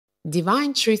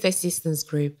Divine Truth Assistance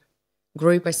Group.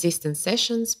 Group assistance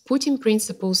sessions putting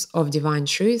principles of divine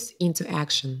truth into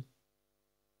action.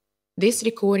 This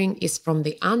recording is from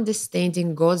the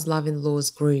Understanding God's Loving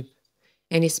Laws group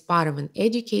and is part of an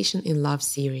Education in Love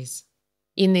series.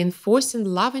 In the Enforcing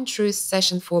Love and Truth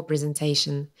Session 4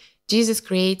 presentation, Jesus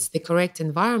creates the correct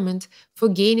environment for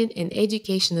gaining an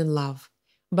education in love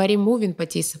by removing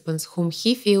participants whom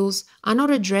he feels are not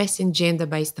addressing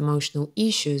gender-based emotional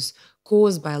issues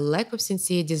caused by a lack of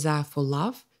sincere desire for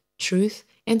love, truth,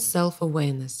 and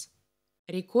self-awareness.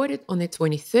 Recorded on the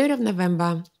 23rd of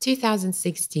November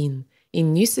 2016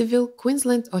 in Noosaville,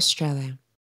 Queensland, Australia.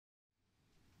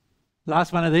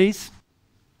 Last one of these.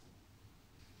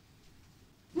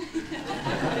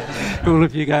 All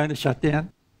of you going to shut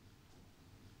down.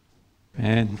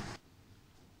 And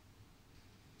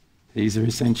these are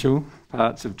essential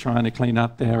parts of trying to clean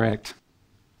up our act.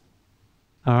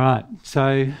 All right,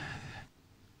 so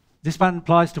this one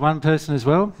applies to one person as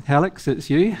well. Alex, it's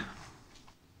you.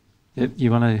 Yep,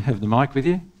 you want to have the mic with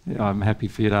you? I'm happy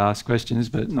for you to ask questions,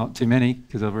 but not too many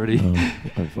because I've already...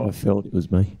 I felt it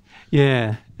was me.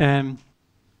 Yeah.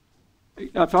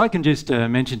 If I can just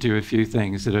mention to you a few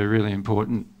things that are really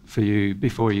important for you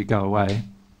before you go away.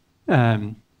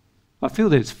 I feel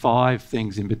there's 5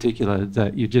 things in particular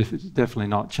that you're just definitely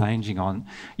not changing on.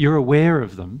 You're aware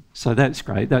of them, so that's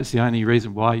great. That's the only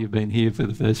reason why you've been here for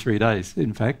the first 3 days,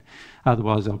 in fact.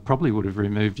 Otherwise, I probably would have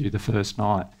removed you the first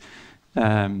night.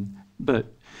 But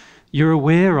you're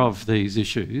aware of these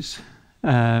issues,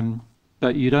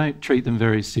 but you don't treat them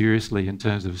very seriously in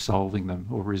terms of solving them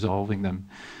or resolving them.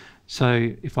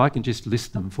 So if I can just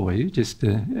list them for you,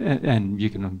 and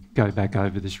you can go back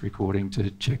over this recording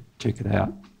to check it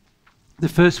out. The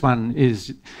first one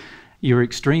is your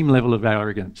extreme level of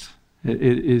arrogance. It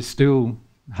is still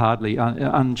hardly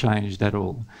unchanged at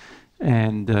all.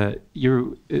 And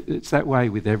it's that way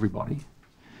with everybody.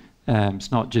 It's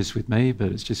not just with me,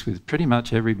 but it's just with pretty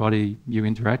much everybody you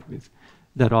interact with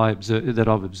that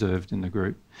I've observed in the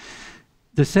group.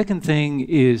 The second thing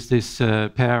is this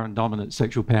power and dominance,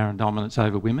 sexual power and dominance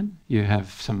over women. You have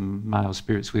some male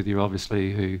spirits with you,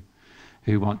 obviously,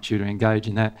 who want you to engage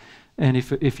in that. And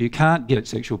if you can't get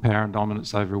sexual power and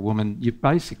dominance over a woman, you're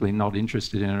basically not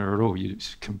interested in her at all. You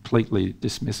just completely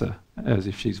dismiss her as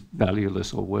if she's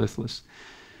valueless or worthless.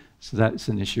 So that's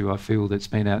an issue I feel that's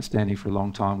been outstanding for a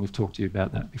long time. We've talked to you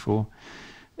about that before.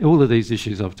 All of these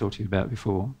issues I've talked to you about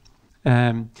before.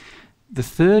 The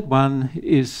third one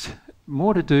is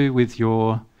more to do with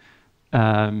your...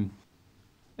 and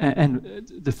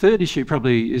the third issue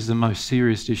probably is the most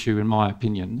serious issue in my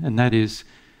opinion, and that is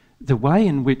the way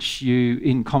in which you,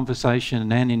 in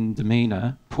conversation and in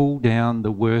demeanour, pull down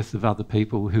the worth of other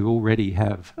people who already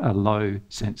have a low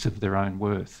sense of their own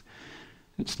worth.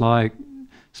 It's like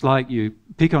you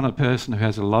pick on a person who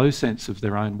has a low sense of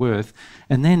their own worth,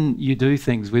 and then you do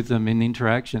things with them in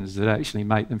interactions that actually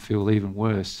make them feel even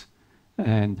worse.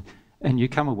 And you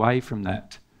come away from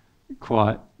that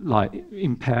quite like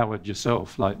empowered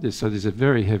yourself. So there's a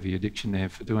very heavy addiction there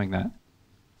for doing that.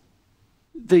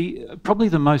 Probably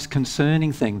the most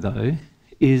concerning thing, though,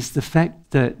 is the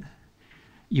fact that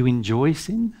you enjoy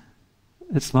sin.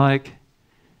 It's like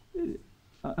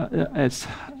it's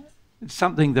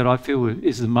something that I feel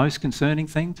is the most concerning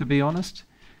thing, to be honest,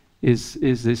 is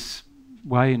this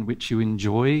way in which you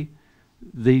enjoy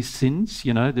these sins,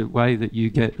 you know, the way that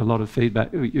you get a lot of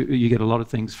feedback, you get a lot of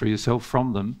things for yourself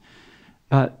from them.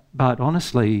 But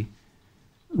honestly,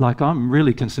 like, I'm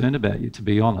really concerned about you, to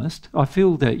be honest. I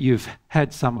feel that you've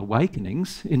had some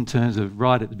awakenings in terms of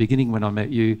right at the beginning when I met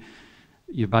you,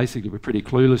 you basically were pretty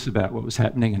clueless about what was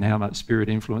happening and how much spirit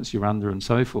influence you're under and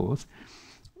so forth.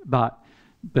 But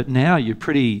now you're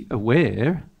pretty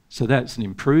aware, so that's an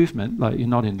improvement, like you're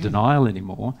not in denial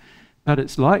anymore. But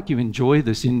it's like you enjoy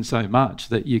the sin so much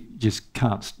that you just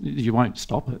can't, you won't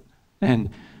stop it. And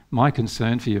my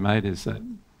concern for you, mate, is that,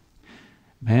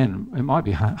 man, it might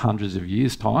be hundreds of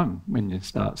years' time when you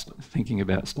start thinking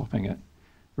about stopping it,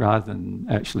 rather than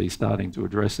actually starting to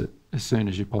address it as soon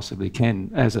as you possibly can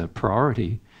as a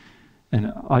priority.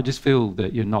 And I just feel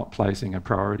that you're not placing a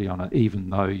priority on it,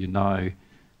 even though you know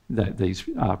that these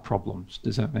are problems.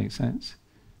 Does that make sense?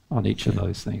 On each of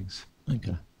those things.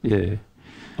 Okay. Yeah.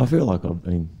 I feel like I've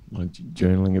been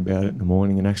journaling about it in the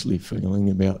morning and actually feeling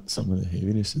about some of the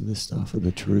heaviness of this stuff or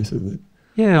the truth of it.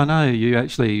 Yeah, I know you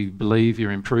actually believe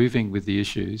you're improving with the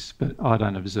issues, but I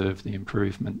don't observe the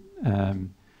improvement.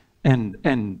 And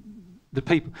the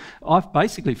people, I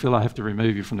basically feel I have to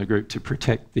remove you from the group to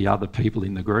protect the other people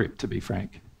in the group, to be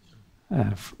frank,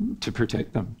 to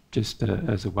protect them, just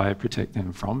as a way of protecting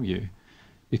them from you,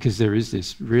 because there is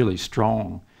this really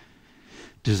strong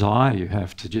desire you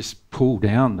have to just pull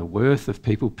down the worth of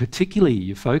people, particularly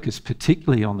you focus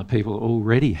particularly on the people who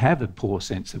already have a poor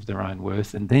sense of their own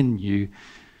worth, and then you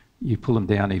pull them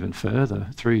down even further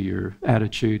through your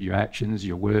attitude, your actions,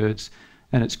 your words,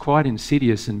 and it's quite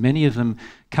insidious, and many of them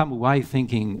come away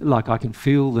thinking, like I can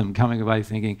feel them coming away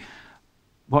thinking,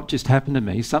 what just happened to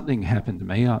me? Something happened to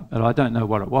me, but I don't know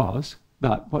what it was,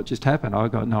 but what just happened? I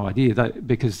got no idea,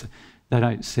 because they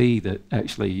don't see that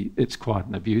actually it's quite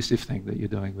an abusive thing that you're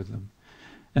doing with them.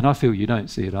 And I feel you don't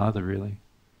see it either, really.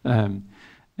 And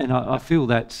I feel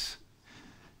that's,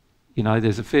 you know,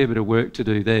 there's a fair bit of work to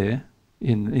do there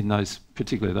in those,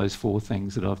 particularly those 4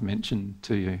 things that I've mentioned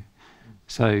to you.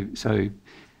 So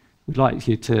we'd like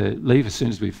you to leave as soon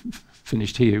as we've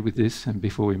finished here with this and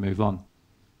before we move on.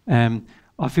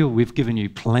 I feel we've given you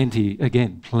plenty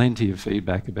of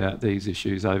feedback about these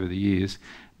issues over the years,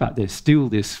 but there's still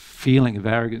this feeling of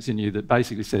arrogance in you that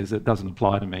basically says it doesn't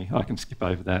apply to me. I can skip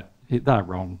over that. They're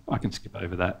wrong. I can skip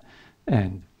over that.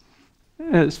 And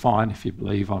it's fine if you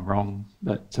believe I'm wrong,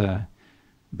 but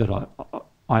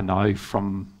I know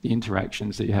from the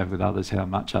interactions that you have with others how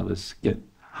much others get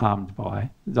harmed by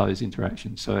those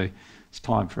interactions. So it's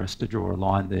time for us to draw a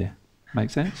line there. Make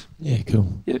sense? Yeah,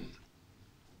 cool. Yep.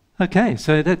 Okay,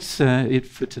 so that's it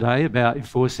for today about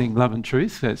enforcing love and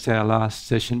truth. That's our last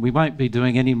session. We won't be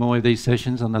doing any more of these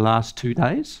sessions on the last 2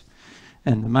 days.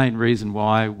 And the main reason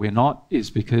why we're not is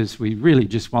because we really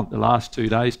just want the last 2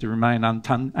 days to remain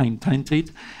untainted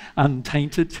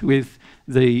with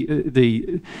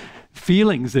the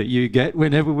feelings that you get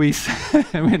whenever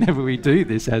we do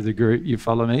this as a group, you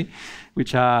follow me,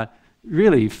 which are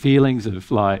really feelings of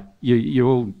like you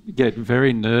all get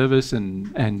very nervous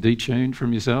and detuned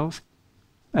from yourselves,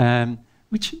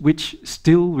 which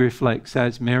still reflects,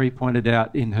 as Mary pointed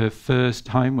out in her first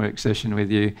homework session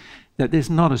with you, that there's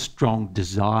not a strong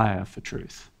desire for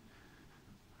truth.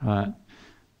 Right?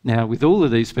 Now, with all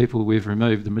of these people we've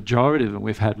removed, the majority of them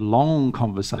we've had long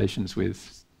conversations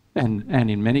with, and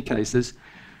in many cases,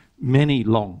 many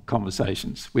long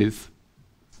conversations with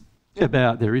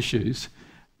about their issues.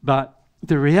 But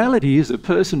the reality is a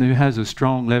person who has a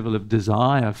strong level of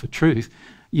desire for truth,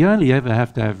 you only ever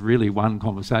have to have really one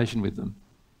conversation with them.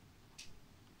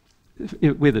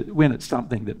 When it's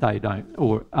something that they don't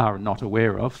or are not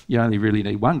aware of, you only really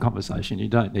need one conversation. You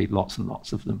don't need lots and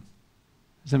lots of them.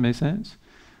 Does that make sense?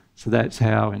 So that's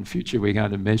how in future we're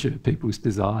going to measure people's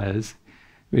desires.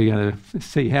 We're going to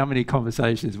see how many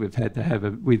conversations we've had to have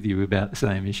with you about the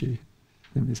same issue.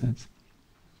 Does that make sense?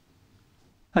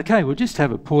 Okay, we'll just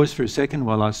have a pause for a second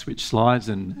while I switch slides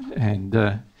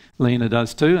and Lena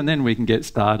does too, and then we can get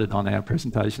started on our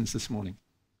presentations this morning.